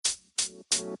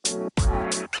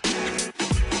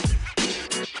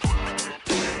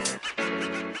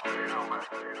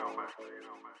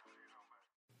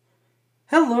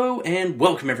Hello and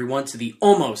welcome everyone to the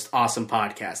Almost Awesome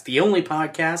Podcast, the only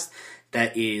podcast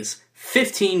that is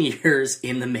 15 years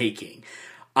in the making.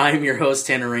 I'm your host,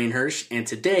 Tanner Rainhirsch, and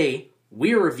today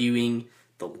we are reviewing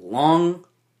the long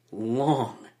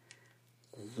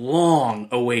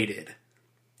awaited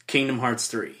Kingdom Hearts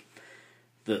 3.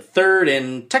 The third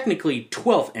and technically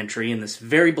 12th entry in this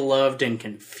very beloved and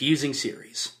confusing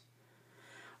series.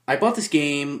 I bought this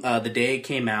game the day it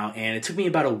came out, and it took me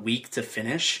about a week to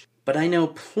finish, but I know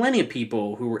plenty of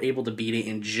people who were able to beat it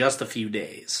in just a few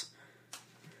days.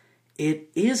 It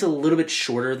is a little bit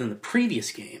shorter than the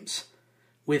previous games,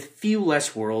 with few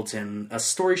less worlds and a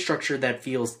story structure that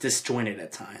feels disjointed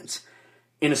at times,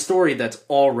 in a story that's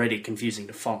already confusing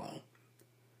to follow.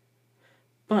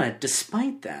 But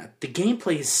despite that, the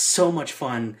gameplay is so much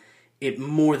fun, it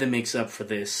more than makes up for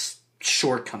this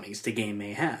shortcomings the game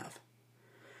may have.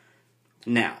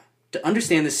 Now, to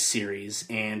understand this series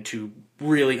and to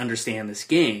really understand this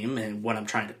game and what I'm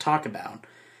trying to talk about,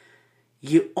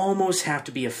 you almost have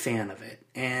to be a fan of it,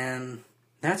 and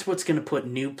that's what's going to put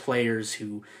new players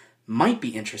who might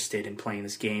be interested in playing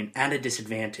this game at a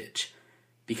disadvantage,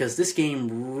 because this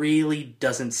game really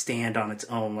doesn't stand on its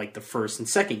own like the first and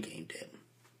second game did.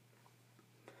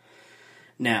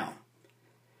 Now,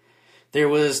 there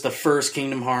was the first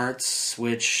Kingdom Hearts,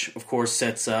 which of course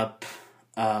sets up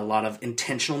a lot of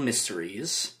intentional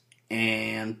mysteries,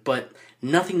 but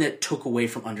nothing that took away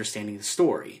from understanding the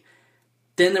story.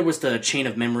 Then there was the Chain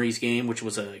of Memories game, which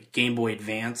was a Game Boy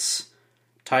Advance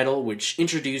title, which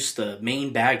introduced the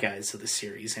main bad guys of the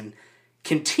series and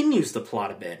continues the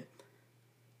plot a bit.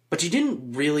 But you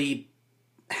didn't really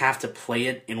have to play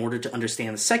it in order to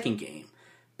understand the second game,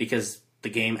 because the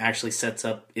game actually sets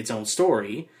up its own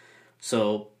story,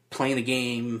 so playing the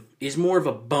game is more of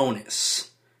a bonus,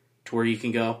 to where you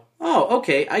can go, oh,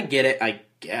 okay, I get it, I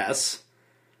guess.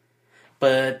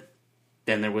 But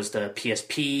then there was the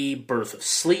PSP, Birth of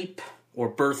Sleep, or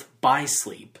Birth by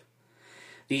Sleep.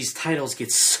 These titles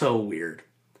get so weird,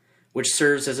 which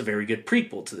serves as a very good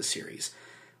prequel to the series,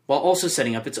 while also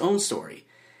setting up its own story.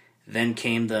 Then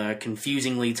came the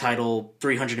confusingly titled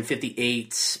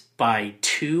 358 by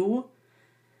 2.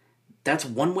 That's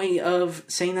one way of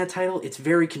saying that title. It's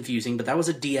very confusing, but that was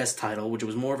a DS title, which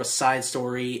was more of a side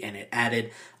story, and it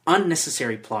added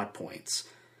unnecessary plot points.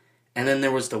 And then there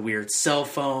was the weird cell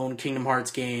phone Kingdom Hearts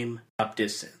game, Drop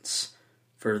Distance,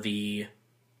 for the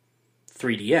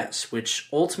 3DS, which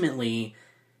ultimately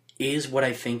is what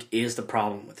I think is the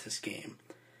problem with this game.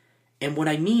 And what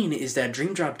I mean is that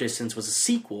Dream Drop Distance was a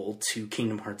sequel to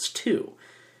Kingdom Hearts 2,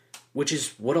 which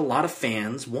is what a lot of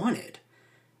fans wanted.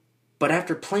 But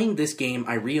after playing this game,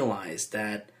 I realized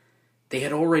that they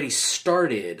had already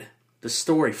started the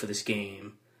story for this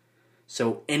game.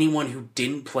 So anyone who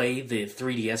didn't play the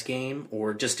 3DS game,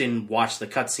 or just didn't watch the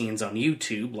cutscenes on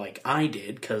YouTube like I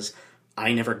did, because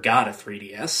I never got a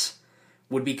 3DS,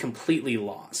 would be completely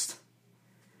lost.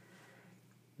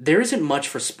 There isn't much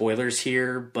for spoilers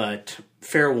here, but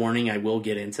fair warning, I will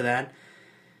get into that.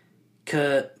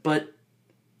 But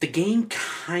the game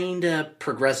kinda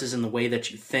progresses in the way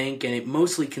that you think, and it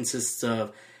mostly consists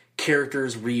of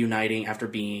characters reuniting after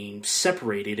being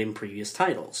separated in previous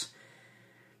titles.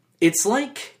 It's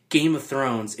like Game of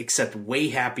Thrones, except way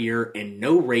happier and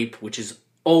no rape, which is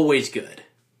always good.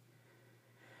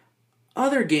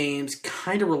 Other games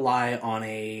kinda rely on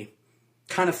a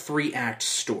kind of 3-act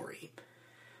story,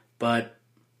 but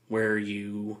where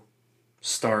you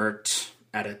start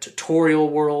at a tutorial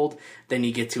world, then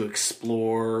you get to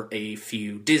explore a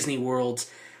few Disney worlds,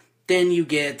 then you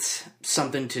get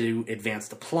something to advance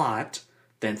the plot,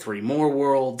 then 3 more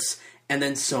worlds, and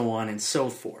then so on and so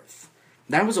forth.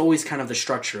 That was always kind of the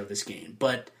structure of this game,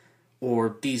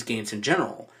 or these games in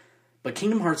general, but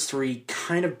Kingdom Hearts 3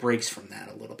 kind of breaks from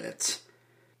that a little bit.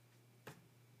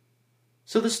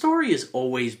 So the story has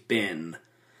always been,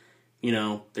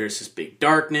 there's this big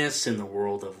darkness in the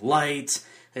world of light.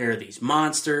 There are these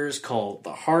monsters called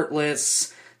the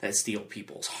Heartless that steal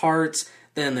people's hearts.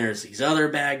 Then there's these other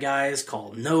bad guys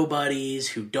called Nobodies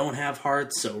who don't have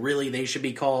hearts, so really they should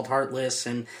be called Heartless.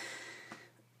 And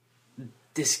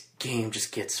this game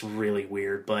just gets really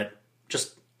weird, but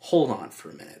just hold on for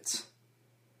a minute.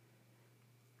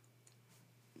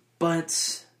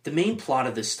 But the main plot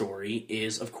of this story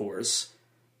is, of course,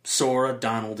 Sora,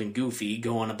 Donald, and Goofy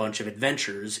go on a bunch of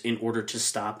adventures in order to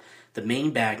stop the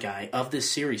main bad guy of this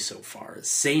series so far,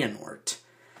 Xehanort,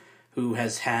 who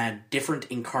has had different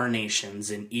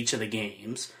incarnations in each of the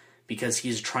games because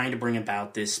he's trying to bring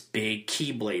about this big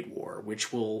Keyblade War,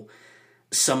 which will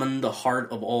summon the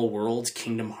heart of all worlds,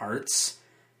 Kingdom Hearts.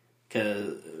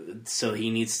 So he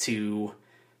needs to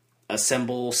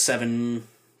assemble 7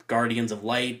 Guardians of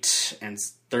Light and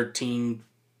 13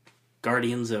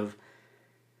 Guardians of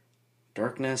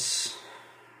Darkness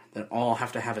that all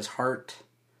have to have his heart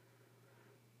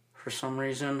for some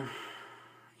reason.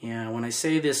 Yeah, when I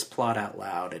say this plot out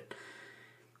loud,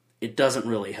 it doesn't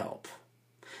really help.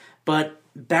 But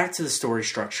back to the story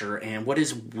structure and what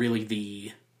is really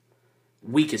the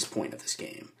weakest point of this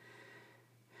game.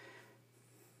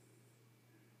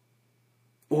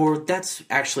 Or that's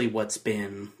actually what's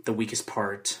been the weakest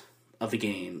part of the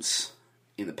games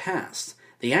in the past.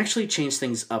 They actually changed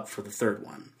things up for the third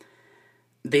one.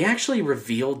 They actually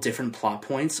reveal different plot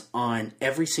points on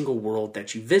every single world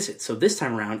that you visit. So this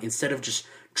time around, instead of just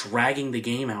dragging the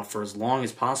game out for as long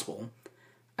as possible,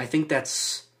 I think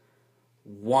that's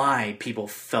why people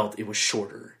felt it was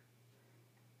shorter.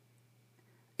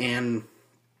 And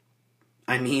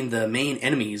I mean, the main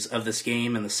enemies of this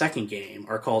game and the second game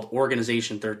are called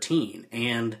Organization 13.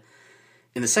 And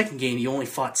in the second game, you only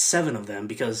fought 7 of them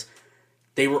because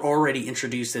they were already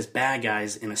introduced as bad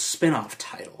guys in a spin-off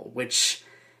title, which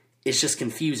is just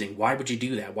confusing. Why would you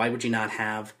do that? Why would you not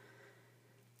have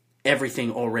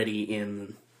everything already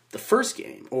in the first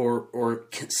game or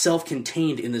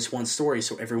self-contained in this one story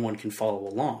so everyone can follow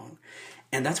along?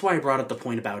 And that's why I brought up the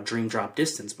point about Dream Drop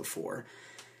Distance before,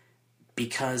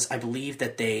 because I believe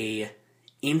that they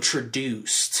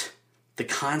introduced the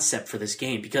concept for this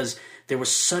game because there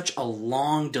was such a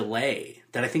long delay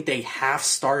that I think they half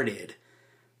started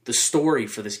the story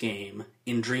for this game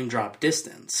in Dream Drop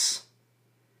Distance,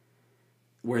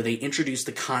 where they introduced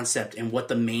the concept and what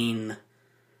the main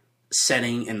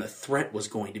setting and the threat was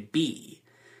going to be.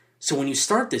 So when you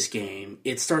start this game,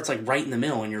 it starts like right in the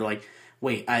middle and you're like,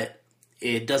 wait,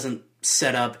 it doesn't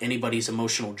set up anybody's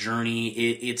emotional journey.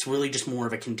 It's really just more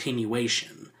of a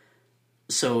continuation.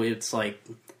 So it's like,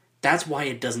 that's why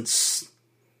it doesn't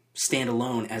stand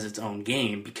alone as its own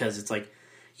game, because it's like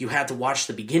you had to watch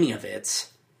the beginning of it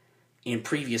in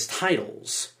previous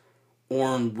titles or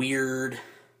on weird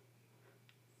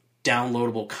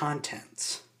downloadable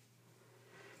content.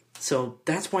 So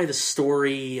that's why the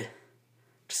story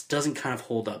just doesn't kind of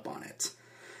hold up on it.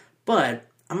 But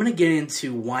I'm going to get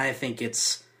into why I think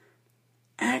it's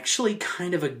actually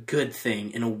kind of a good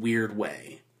thing in a weird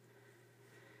way.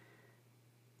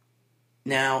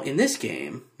 Now, in this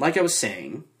game, like I was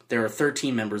saying, there are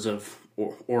 13 members of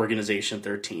Organization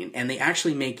 13, and they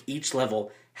actually make each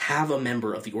level have a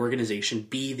member of the organization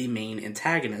be the main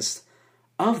antagonist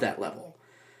of that level,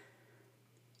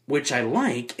 which I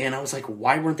like, and I was like,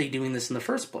 why weren't they doing this in the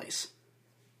first place?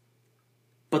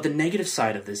 But the negative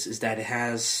side of this is that it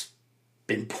has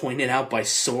been pointed out by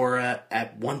Sora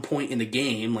at one point in the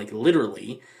game, like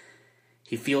literally,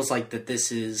 he feels like that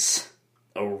this is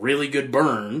a really good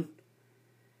burn,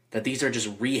 that these are just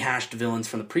rehashed villains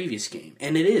from the previous game.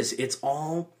 And it is. It's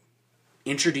all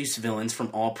introduced villains from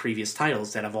all previous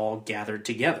titles that have all gathered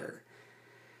together.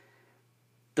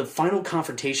 The final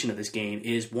confrontation of this game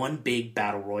is one big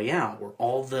battle royale where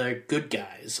all the good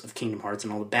guys of Kingdom Hearts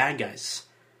and all the bad guys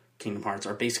of Kingdom Hearts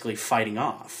are basically fighting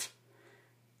off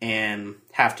and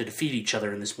have to defeat each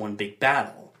other in this one big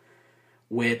battle,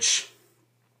 which,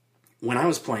 when I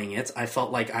was playing it, I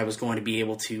felt like I was going to be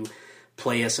able to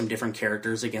play as some different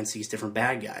characters against these different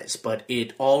bad guys, but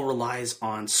it all relies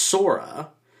on Sora,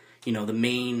 the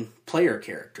main player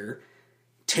character,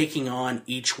 taking on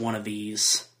each one of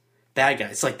these bad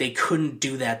guys. Like, they couldn't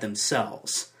do that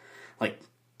themselves. Like,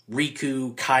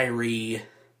 Riku, Kairi,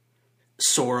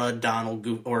 Sora, Donald,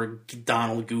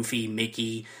 Goofy,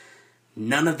 Mickey,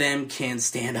 none of them can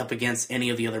stand up against any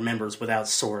of the other members without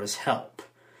Sora's help.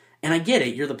 And I get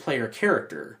it, you're the player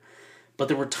character, but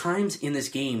there were times in this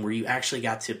game where you actually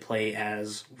got to play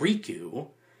as Riku,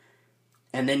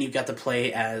 and then you got to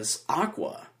play as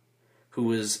Aqua, who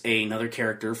was another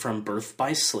character from Birth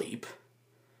by Sleep,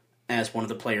 as one of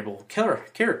the playable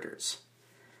characters.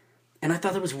 And I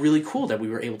thought that was really cool that we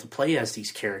were able to play as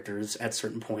these characters at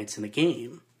certain points in the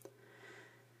game.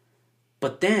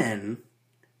 But then,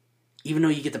 even though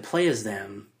you get to play as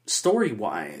them,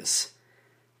 story-wise,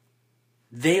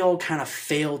 they all kind of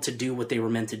fail to do what they were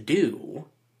meant to do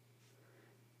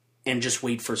and just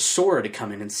wait for Sora to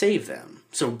come in and save them.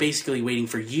 So basically waiting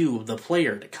for you, the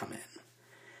player, to come in.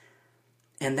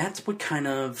 And that's what kind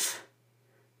of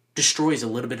destroys a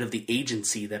little bit of the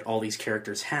agency that all these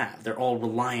characters have. They're all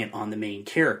reliant on the main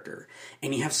character.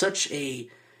 And you have such a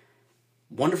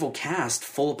wonderful cast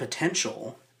full of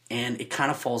potential, and it kind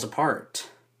of falls apart.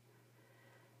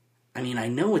 I mean, I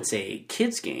know it's a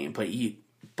kids game,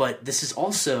 but this is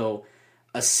also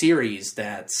a series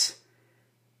that's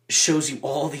shows you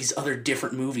all these other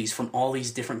different movies from all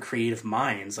these different creative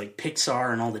minds, like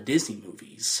Pixar and all the Disney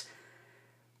movies,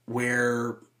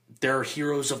 where there are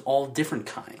heroes of all different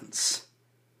kinds.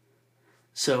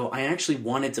 So I actually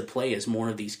wanted to play as more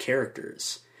of these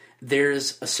characters.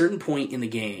 There's a certain point in the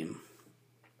game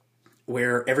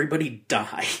where everybody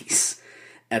dies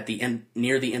at the end,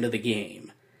 near the end of the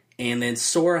game, and then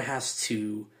Sora has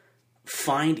to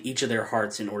find each of their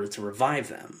hearts in order to revive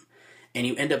them. And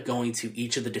you end up going to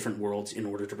each of the different worlds in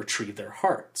order to retrieve their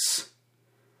hearts.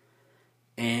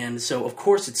 And so, of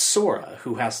course, it's Sora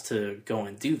who has to go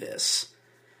and do this.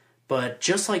 But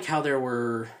just like how there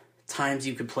were times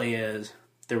you could play as...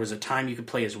 There was a time you could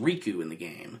play as Riku in the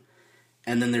game.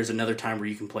 And then there's another time where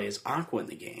you can play as Aqua in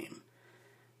the game.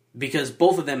 Because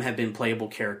both of them have been playable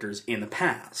characters in the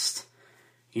past.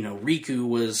 You know, Riku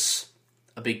was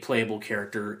a big playable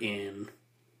character in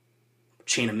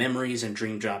Chain of Memories and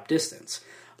Dream Drop Distance.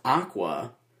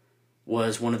 Aqua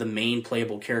was one of the main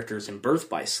playable characters in Birth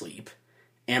by Sleep,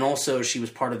 and also she was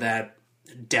part of that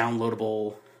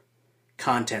downloadable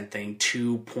content thing,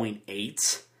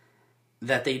 2.8,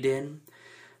 that they did.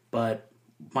 But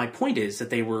my point is that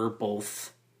they were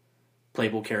both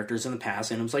playable characters in the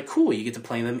past, and it was like, cool, you get to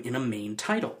play them in a main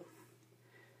title.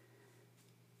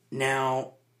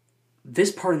 Now,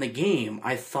 this part in the game,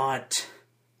 I thought,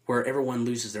 where everyone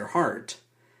loses their heart,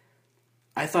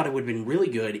 I thought it would have been really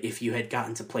good if you had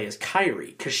gotten to play as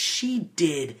Kairi, because she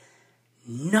did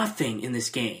nothing in this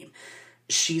game.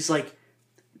 She's like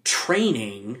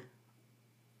training,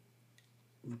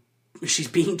 she's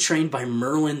being trained by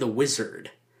Merlin the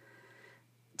Wizard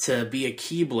to be a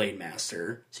Keyblade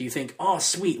Master. So you think, oh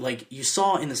sweet, like you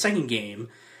saw in the second game,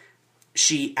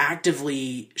 she's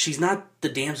not the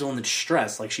damsel in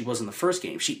distress like she was in the first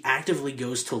game. She actively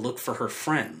goes to look for her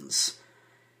friends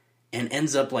and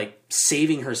ends up like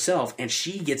saving herself, and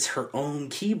she gets her own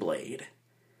Keyblade.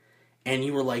 And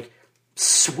you were like,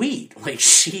 sweet, like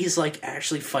she's like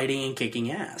actually fighting and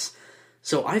kicking ass.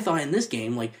 So I thought in this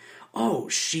game, like, oh,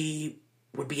 she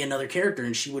would be another character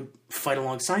and she would fight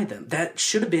alongside them. There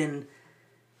should have been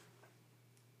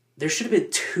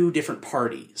two different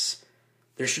parties.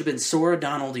 There should have been Sora,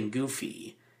 Donald, and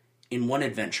Goofy in one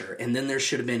adventure, and then there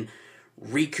should have been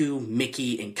Riku,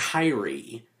 Mickey, and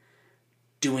Kairi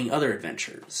doing other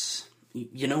adventures.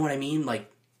 You know what I mean? Like,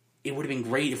 it would have been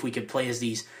great if we could play as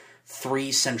these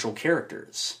three central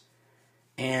characters.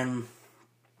 And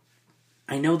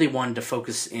I know they wanted to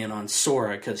focus in on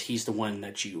Sora because he's the one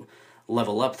that you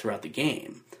level up throughout the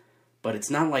game. But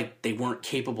it's not like they weren't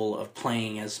capable of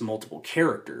playing as multiple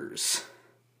characters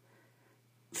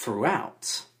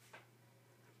throughout.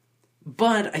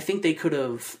 But I think they could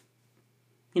have,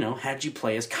 had you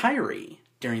play as Kairi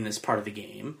during this part of the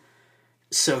game,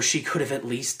 so she could have at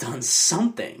least done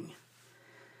something.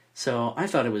 So I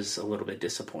thought it was a little bit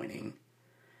disappointing.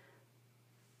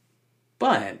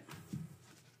 But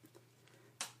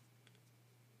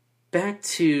back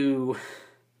to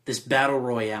this Battle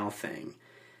Royale thing.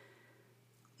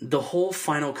 The whole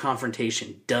final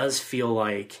confrontation does feel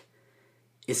like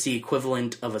it's the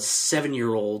equivalent of a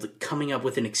 7-year-old coming up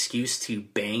with an excuse to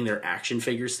bang their action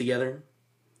figures together.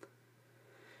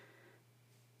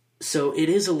 So it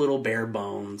is a little bare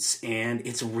bones, and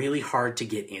it's really hard to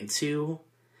get into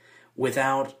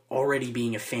without already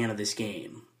being a fan of this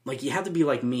game. Like, you have to be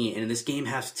like me, and this game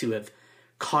has to have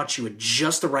caught you at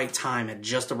just the right time, at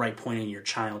just the right point in your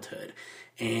childhood.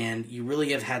 And you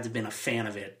really have had to have been a fan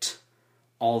of it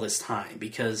all this time,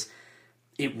 because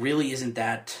it really isn't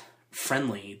that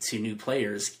friendly to new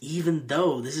players, even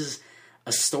though this is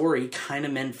a story kind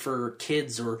of meant for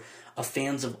kids or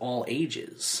fans of all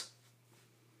ages.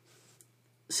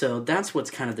 So that's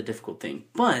what's kind of the difficult thing.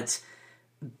 But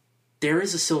there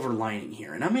is a silver lining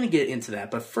here, and I'm going to get into that.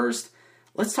 But first,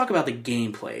 let's talk about the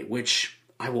gameplay, which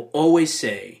I will always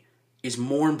say is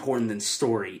more important than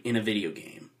story in a video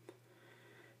game.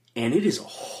 And it is a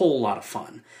whole lot of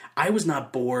fun. I was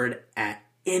not bored at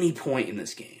any point in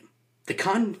this game.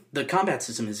 The combat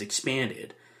system is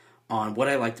expanded on what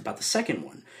I liked about the second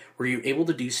one, where you're able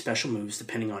to do special moves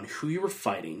depending on who you were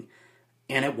fighting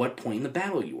and at what point in the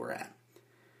battle you were at.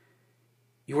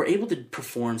 You were able to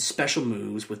perform special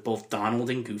moves with both Donald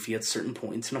and Goofy at certain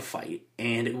points in a fight,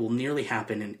 and it will nearly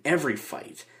happen in every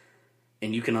fight.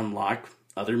 And you can unlock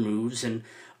other moves and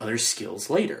other skills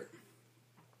later.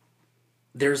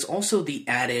 There's also the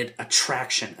added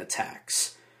attraction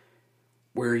attacks,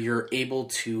 where you're able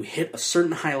to hit a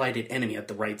certain highlighted enemy at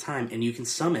the right time, and you can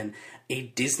summon a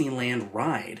Disneyland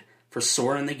ride for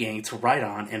Sora and the gang to ride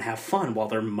on and have fun while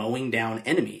they're mowing down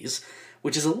enemies,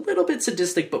 which is a little bit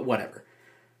sadistic, but whatever.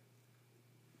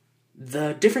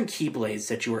 The different Keyblades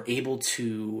that you are able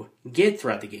to get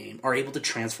throughout the game are able to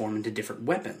transform into different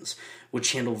weapons,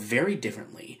 which handle very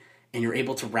differently, and you're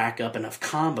able to rack up enough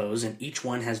combos, and each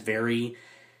one has very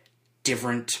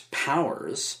different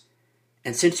powers.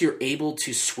 And since you're able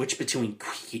to switch between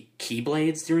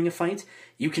Keyblades during a fight,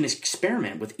 you can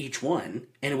experiment with each one,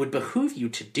 and it would behoove you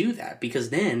to do that,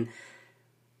 because then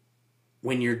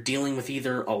when you're dealing with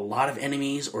either a lot of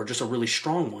enemies or just a really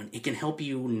strong one, it can help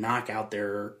you knock out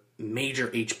their major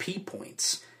HP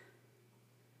points.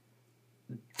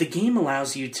 The game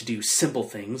allows you to do simple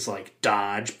things like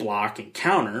dodge, block, and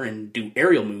counter, and do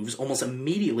aerial moves almost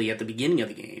immediately at the beginning of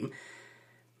the game,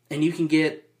 and you can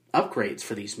get upgrades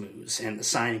for these moves and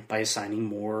by assigning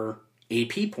more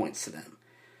AP points to them.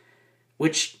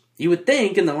 Which you would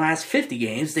think in the last 50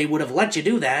 games they would have let you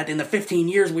do that in the 15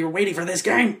 years we were waiting for this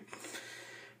game.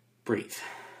 Breathe.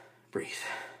 Breathe.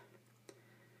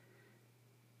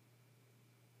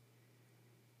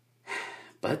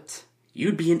 But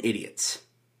you'd be an idiot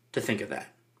to think of that.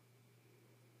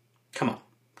 Come on,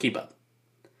 keep up.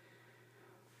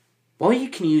 While you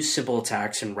can use simple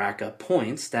attacks and rack up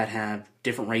points that have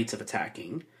different rates of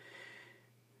attacking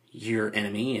your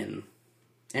enemy, and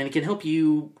it can help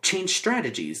you change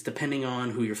strategies depending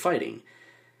on who you're fighting,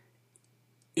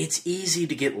 it's easy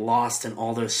to get lost in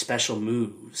all those special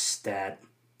moves that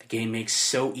the game makes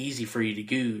so easy for you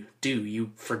to do.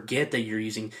 You forget that you're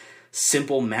using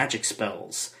simple magic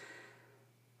spells,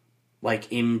 like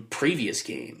in previous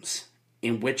games,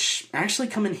 in which actually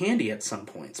come in handy at some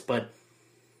points, but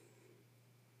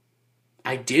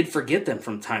I did forget them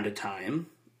from time to time,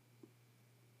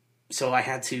 so I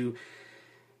had to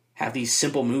have these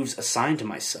simple moves assigned to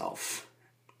myself.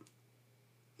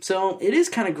 So it is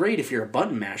kind of great if you're a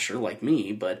button masher like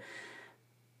me, but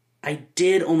I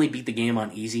did only beat the game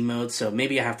on easy mode, so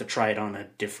maybe I have to try it on a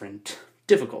different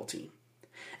difficulty.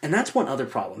 And that's one other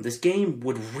problem. This game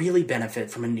would really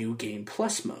benefit from a new Game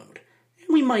Plus mode.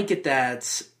 And we might get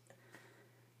that,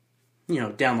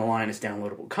 down the line as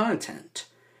downloadable content.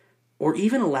 Or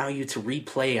even allow you to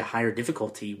replay a higher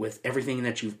difficulty with everything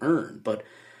that you've earned. But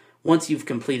once you've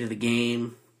completed the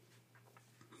game,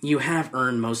 you have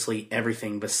earned mostly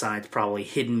everything besides probably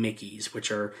hidden Mickeys, which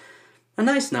are a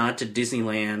nice nod to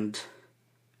Disneyland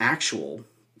actual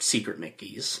secret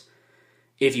Mickeys.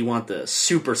 If you want the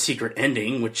super secret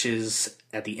ending, which is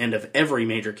at the end of every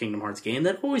major Kingdom Hearts game,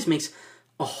 that always makes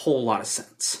a whole lot of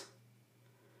sense.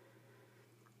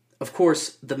 Of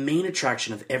course, the main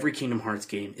attraction of every Kingdom Hearts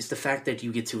game is the fact that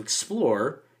you get to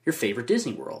explore your favorite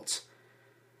Disney worlds.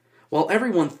 While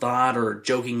everyone thought or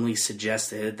jokingly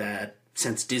suggested that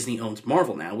since Disney owns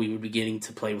Marvel now, we would be getting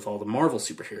to play with all the Marvel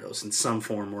superheroes in some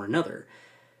form or another.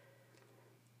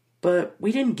 But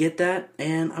we didn't get that,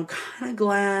 and I'm kind of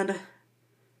glad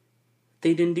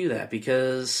they didn't do that,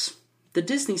 because the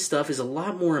Disney stuff is a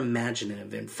lot more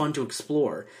imaginative and fun to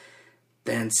explore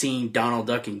than seeing Donald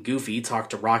Duck and Goofy talk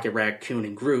to Rocket Raccoon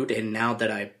and Groot, and now that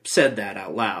I've said that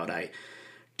out loud, I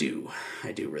do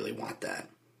really want that.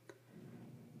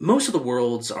 Most of the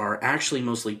worlds are actually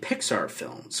mostly Pixar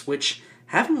films, which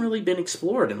haven't really been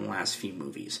explored in the last few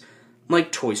movies,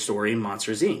 like Toy Story and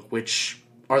Monsters, Inc., which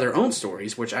are their own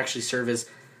stories, which actually serve as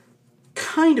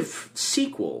kind of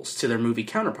sequels to their movie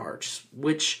counterparts,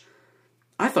 which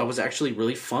I thought was actually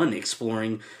really fun,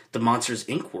 exploring the Monsters,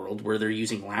 Inc. world where they're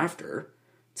using laughter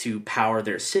to power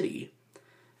their city.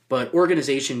 But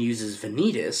Organization uses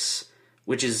Vanitas,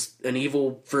 which is an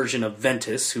evil version of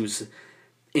Ventus, who's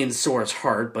in Sora's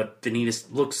heart, but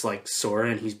Vanitas looks like Sora,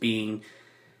 and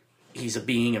he's a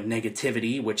being of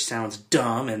negativity, which sounds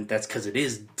dumb, and that's because it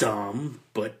is dumb,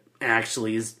 but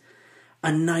actually is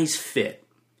a nice fit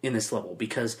in this level,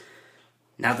 because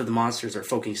now that the monsters are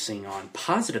focusing on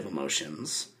positive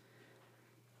emotions,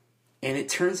 and it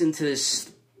turns into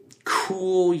this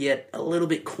cool yet a little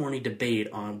bit corny debate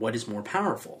on what is more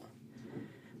powerful.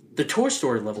 The Toy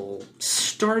Story level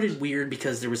started weird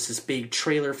because there was this big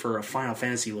trailer for a Final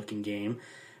Fantasy looking game,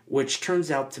 which turns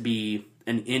out to be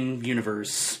an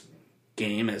in-universe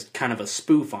game as kind of a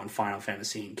spoof on Final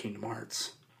Fantasy and Kingdom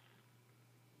Hearts.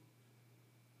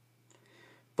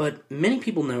 But many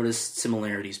people noticed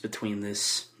similarities between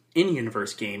this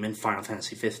in-universe game and Final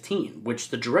Fantasy XV, which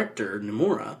the director,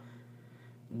 Nomura,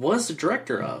 was the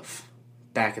director of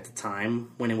back at the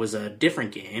time when it was a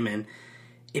different game, and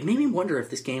it made me wonder if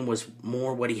this game was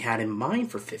more what he had in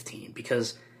mind for 15,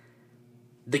 because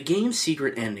the game's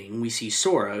secret ending, we see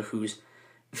Sora, whose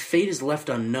fate is left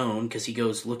unknown because he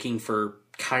goes looking for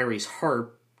Kairi's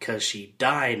heart because she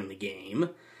died in the game,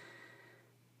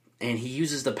 and he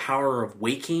uses the power of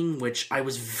waking, which I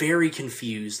was very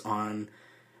confused on,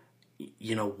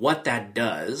 what that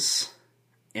does.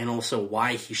 and also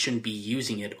why he shouldn't be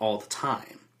using it all the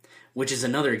time. Which is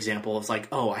another example of like,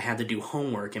 oh, I had to do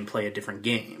homework and play a different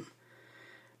game.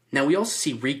 Now we also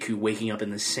see Riku waking up in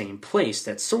the same place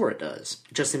that Sora does,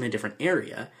 just in a different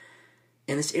area.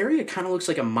 And this area kind of looks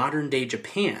like a modern-day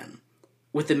Japan,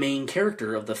 with the main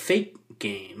character of the fake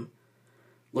game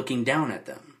looking down at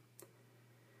them.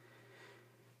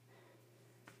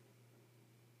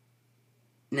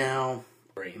 Now,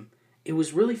 it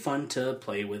was really fun to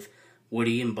play with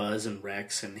Woody and Buzz and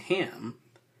Rex and Ham,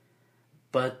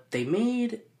 but they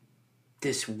made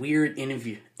this weird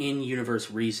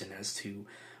in-universe reason as to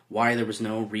why there was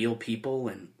no real people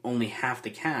and only half the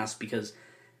cast, because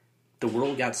the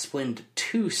world got split into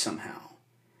two somehow.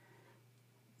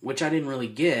 Which I didn't really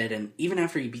get, and even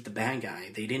after you beat the bad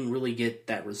guy, they didn't really get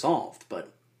that resolved,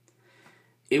 but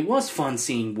it was fun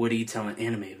seeing Woody tell an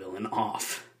anime villain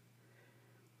off.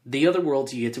 The other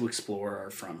worlds you get to explore are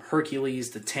from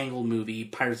Hercules, the Tangled movie,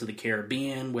 Pirates of the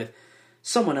Caribbean, with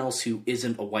someone else who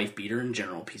isn't a wife-beater and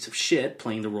general piece of shit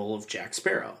playing the role of Jack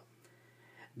Sparrow.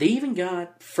 They even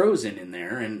got Frozen in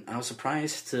there, and I was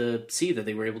surprised to see that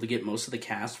they were able to get most of the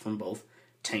cast from both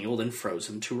Tangled and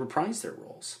Frozen to reprise their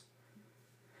roles.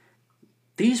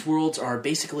 These worlds are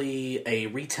basically a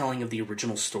retelling of the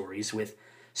original stories, with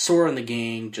Sora and the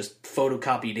gang just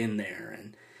photocopied in there,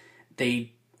 and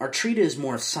they are treated as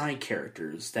more side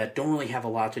characters that don't really have a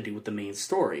lot to do with the main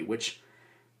story, which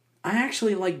I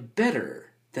actually like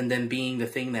better than them being the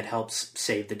thing that helps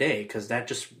save the day, because that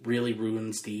just really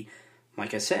ruins the,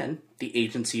 like I said, the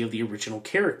agency of the original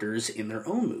characters in their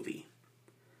own movie.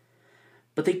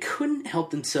 But they couldn't help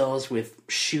themselves with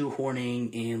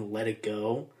shoehorning in Let It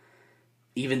Go,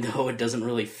 even though it doesn't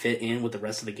really fit in with the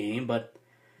rest of the game, but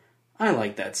I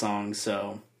like that song,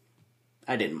 so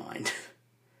I didn't mind.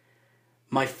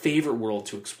 My favorite world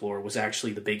to explore was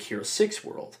actually the Big Hero 6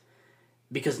 world,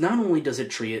 because not only does it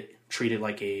treat it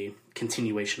like a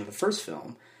continuation of the first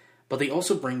film, but they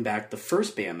also bring back the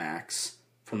first Baymax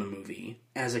from the movie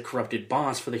as a corrupted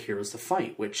boss for the heroes to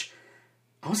fight, which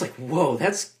I was like, whoa,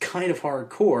 that's kind of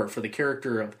hardcore for the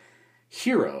character of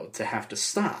Hero to have to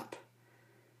stop.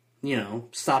 You know,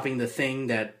 stopping the thing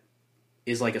that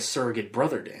is like a surrogate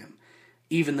brother to him.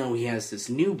 Even though he has this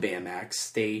new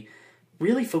Baymax, they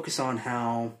really focus on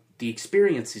how the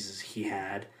experiences he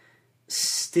had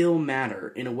still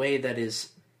matter in a way that is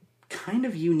kind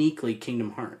of uniquely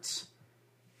Kingdom Hearts.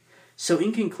 So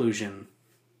in conclusion,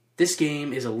 this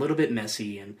game is a little bit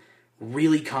messy and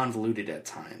really convoluted at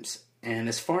times, and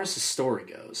as far as the story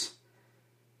goes.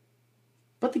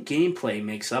 But the gameplay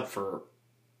makes up for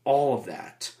all of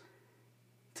that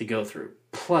to go through.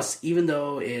 Plus, even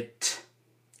though it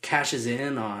cashes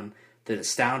in on the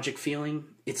nostalgic feeling,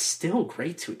 it's still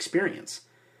great to experience.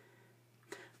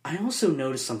 I also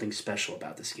noticed something special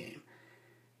about this game.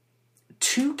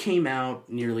 2 came out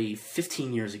nearly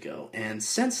 15 years ago, and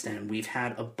since then we've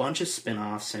had a bunch of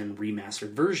spin-offs and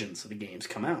remastered versions of the games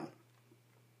come out.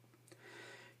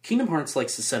 Kingdom Hearts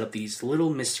likes to set up these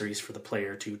little mysteries for the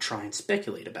player to try and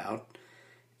speculate about,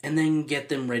 and then get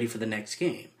them ready for the next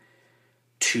game.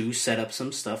 2 set up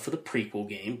some stuff for the prequel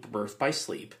game, Birth by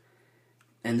Sleep,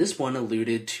 and this one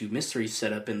alluded to mysteries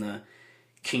set up in the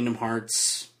Kingdom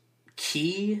Hearts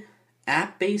Key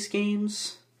app-based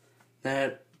games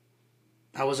that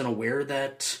I wasn't aware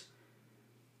that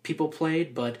people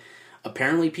played, but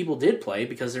apparently people did play,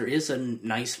 because there is a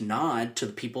nice nod to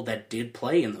the people that did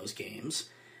play in those games,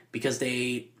 because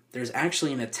there's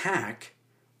actually an attack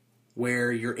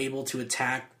where you're able to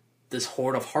attack this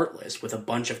horde of Heartless with a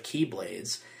bunch of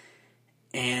Keyblades,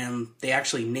 and they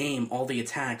actually name all the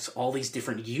attacks, all these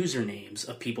different usernames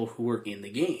of people who were in the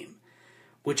game,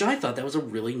 which I thought that was a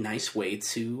really nice way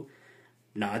to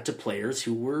nod to players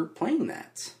who were playing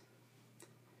that.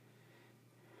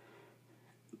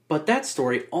 But that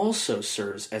story also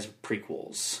serves as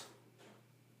prequels.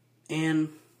 And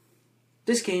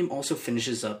this game also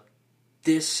finishes up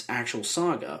this actual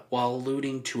saga while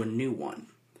alluding to a new one.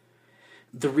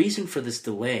 The reason for this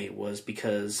delay was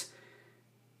because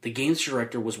the game's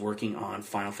director was working on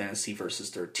Final Fantasy Versus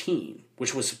 13,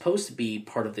 which was supposed to be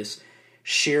part of this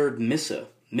shared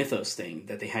mythos thing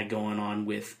that they had going on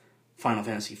with Final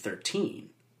Fantasy 13.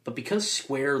 But because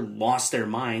Square lost their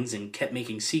minds and kept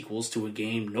making sequels to a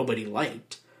game nobody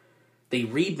liked, they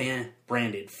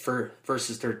rebranded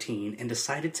Versus 13 and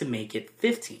decided to make it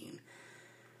 15.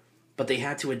 But they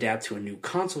had to adapt to a new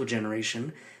console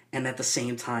generation, and at the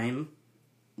same time,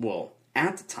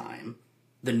 at the time,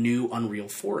 the new Unreal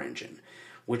 4 engine,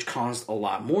 which caused a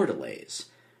lot more delays,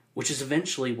 which is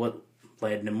eventually what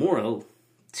led Nomura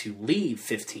to leave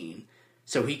 15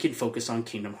 so he can focus on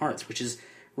Kingdom Hearts, which is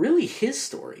really his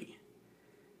story.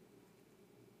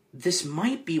 this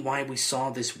might be why we saw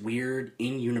this weird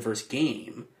in-universe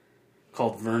game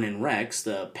called Vernon Rex,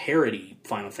 the parody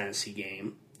Final Fantasy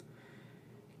game,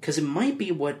 because it might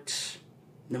be what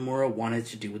Nomura wanted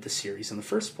to do with the series in the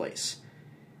first place.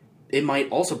 It might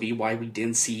also be why we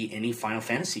didn't see any Final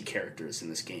Fantasy characters in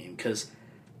this game, because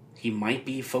he might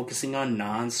be focusing on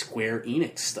non-Square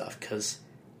Enix stuff, because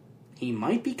he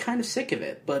might be kind of sick of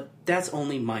it, but that's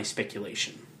only my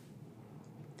speculation.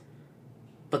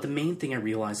 But the main thing I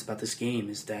realized about this game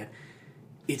is that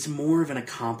it's more of an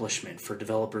accomplishment for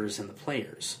developers and the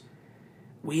players.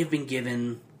 We have been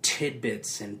given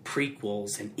tidbits and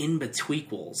prequels and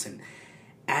in-betweequels and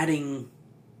adding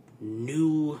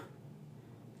new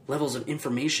levels of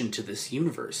information to this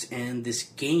universe, and this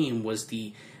game was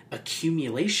the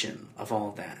accumulation of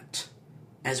all that,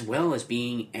 as well as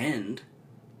being end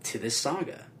to this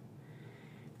saga.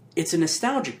 It's a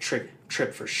nostalgic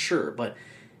trip for sure, but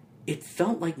it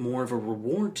felt like more of a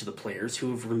reward to the players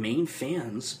who have remained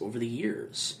fans over the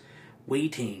years,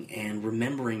 waiting and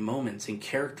remembering moments and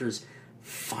characters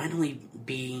finally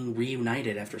being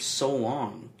reunited after so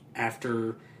long,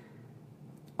 after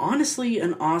honestly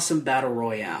an awesome battle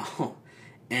royale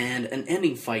and an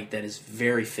ending fight that is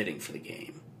very fitting for the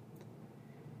game.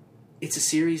 It's a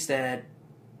series that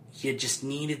you just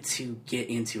needed to get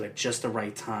into at just the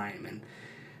right time, and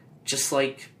just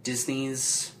like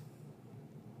Disney's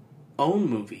own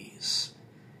movies,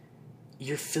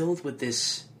 you're filled with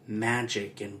this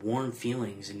magic and warm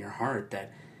feelings in your heart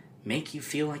that make you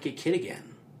feel like a kid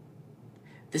again.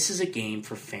 This is a game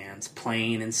for fans,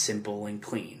 plain and simple and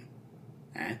clean.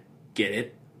 Get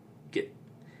it?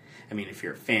 I mean, if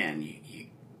you're a fan, you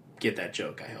get that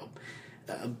joke, I hope.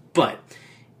 But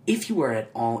if you are at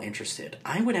all interested,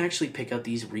 I would actually pick up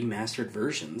these remastered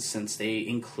versions since they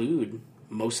include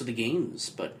most of the games,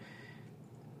 but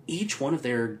each one of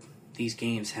these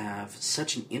games have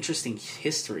such an interesting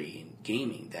history in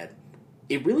gaming that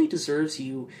it really deserves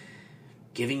you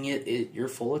giving it your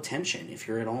full attention if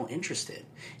you're at all interested.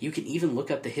 You can even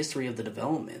look up the history of the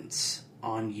developments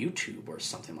on YouTube or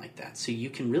something like that, so you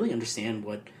can really understand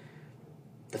what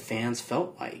the fans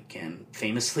felt like and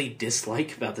famously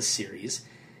dislike about the series,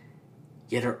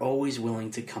 yet are always willing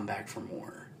to come back for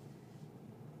more.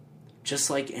 Just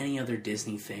like any other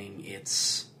Disney thing,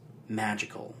 it's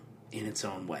magical in its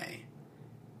own way,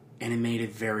 and it made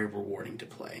it very rewarding to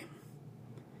play.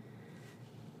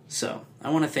 So,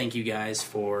 I want to thank you guys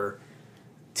for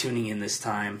tuning in this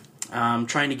time. I'm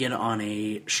trying to get on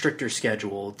a stricter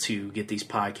schedule to get these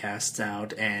podcasts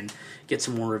out and get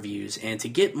some more reviews and to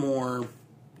get more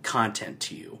content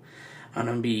to you. I'm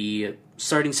going to be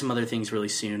starting some other things really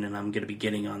soon, and I'm going to be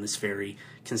getting on this very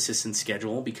consistent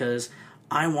schedule because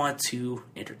I want to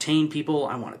entertain people,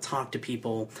 I want to talk to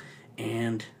people,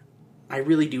 and I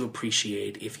really do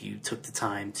appreciate if you took the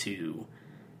time to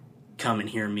come and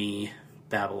hear me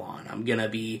babble on. I'm going to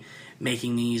be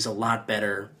making these a lot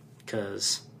better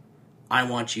because I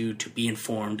want you to be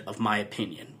informed of my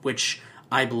opinion, which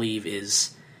I believe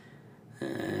is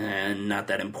not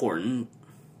that important.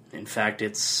 In fact,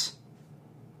 it's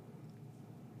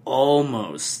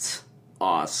almost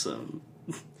awesome.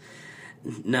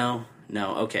 No,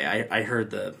 okay, I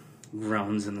heard the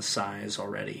groans and the sighs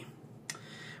already.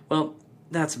 Well,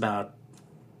 that's about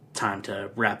time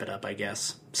to wrap it up, I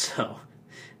guess. So,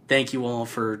 thank you all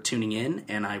for tuning in,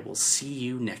 and I will see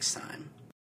you next time.